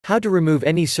How to remove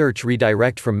any search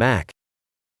redirect from Mac.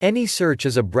 Any search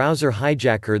is a browser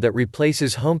hijacker that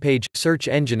replaces homepage, search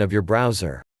engine of your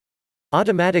browser.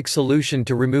 Automatic solution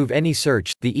to remove any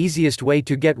search. The easiest way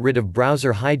to get rid of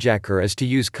browser hijacker is to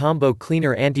use Combo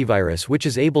Cleaner Antivirus, which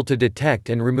is able to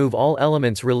detect and remove all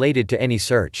elements related to any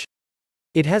search.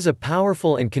 It has a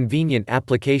powerful and convenient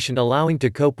application allowing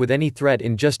to cope with any threat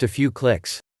in just a few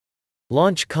clicks.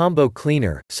 Launch Combo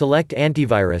Cleaner, select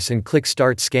Antivirus and click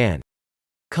Start Scan.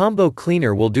 Combo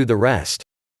Cleaner will do the rest.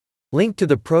 Link to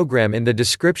the program in the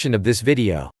description of this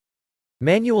video.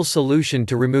 Manual solution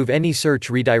to remove any search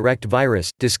redirect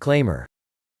virus. Disclaimer.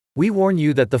 We warn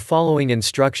you that the following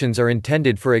instructions are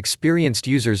intended for experienced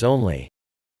users only.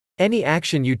 Any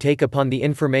action you take upon the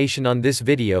information on this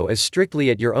video is strictly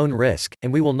at your own risk,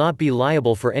 and we will not be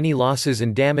liable for any losses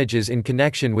and damages in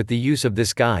connection with the use of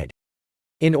this guide.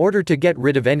 In order to get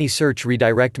rid of any search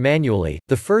redirect manually,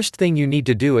 the first thing you need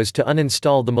to do is to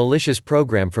uninstall the malicious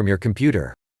program from your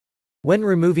computer. When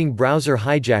removing browser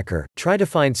hijacker, try to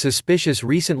find suspicious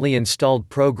recently installed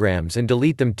programs and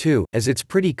delete them too, as it's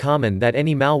pretty common that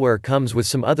any malware comes with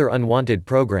some other unwanted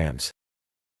programs.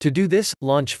 To do this,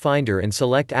 launch Finder and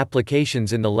select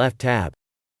Applications in the left tab.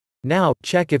 Now,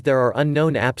 check if there are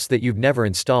unknown apps that you've never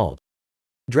installed.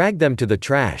 Drag them to the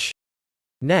trash.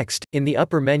 Next, in the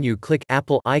upper menu, click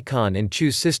Apple icon and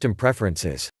choose System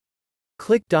Preferences.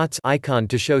 Click Dots icon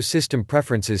to show System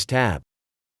Preferences tab.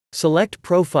 Select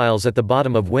Profiles at the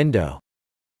bottom of window.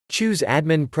 Choose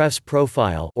Admin Prefs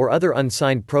Profile or other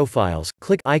unsigned profiles,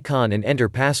 click icon and enter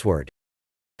password.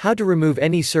 How to remove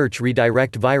any search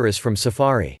redirect virus from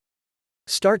Safari.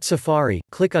 Start Safari,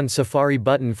 click on Safari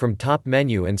button from top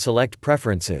menu and select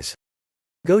Preferences.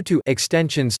 Go to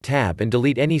Extensions tab and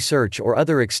delete any search or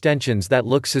other extensions that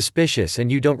look suspicious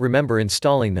and you don't remember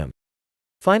installing them.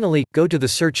 Finally, go to the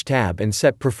Search tab and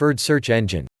set Preferred Search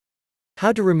Engine.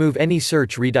 How to remove any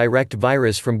search redirect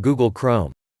virus from Google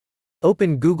Chrome.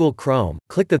 Open Google Chrome,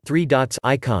 click the three dots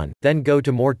icon, then go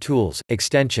to More Tools,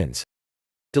 Extensions.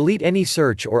 Delete any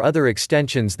search or other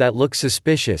extensions that look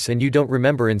suspicious and you don't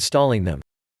remember installing them.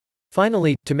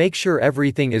 Finally, to make sure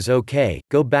everything is okay,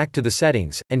 go back to the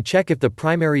settings, and check if the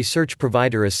primary search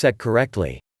provider is set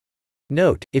correctly.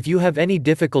 Note, if you have any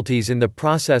difficulties in the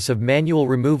process of manual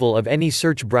removal of any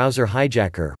search browser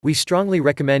hijacker, we strongly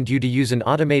recommend you to use an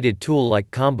automated tool like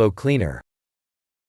Combo Cleaner.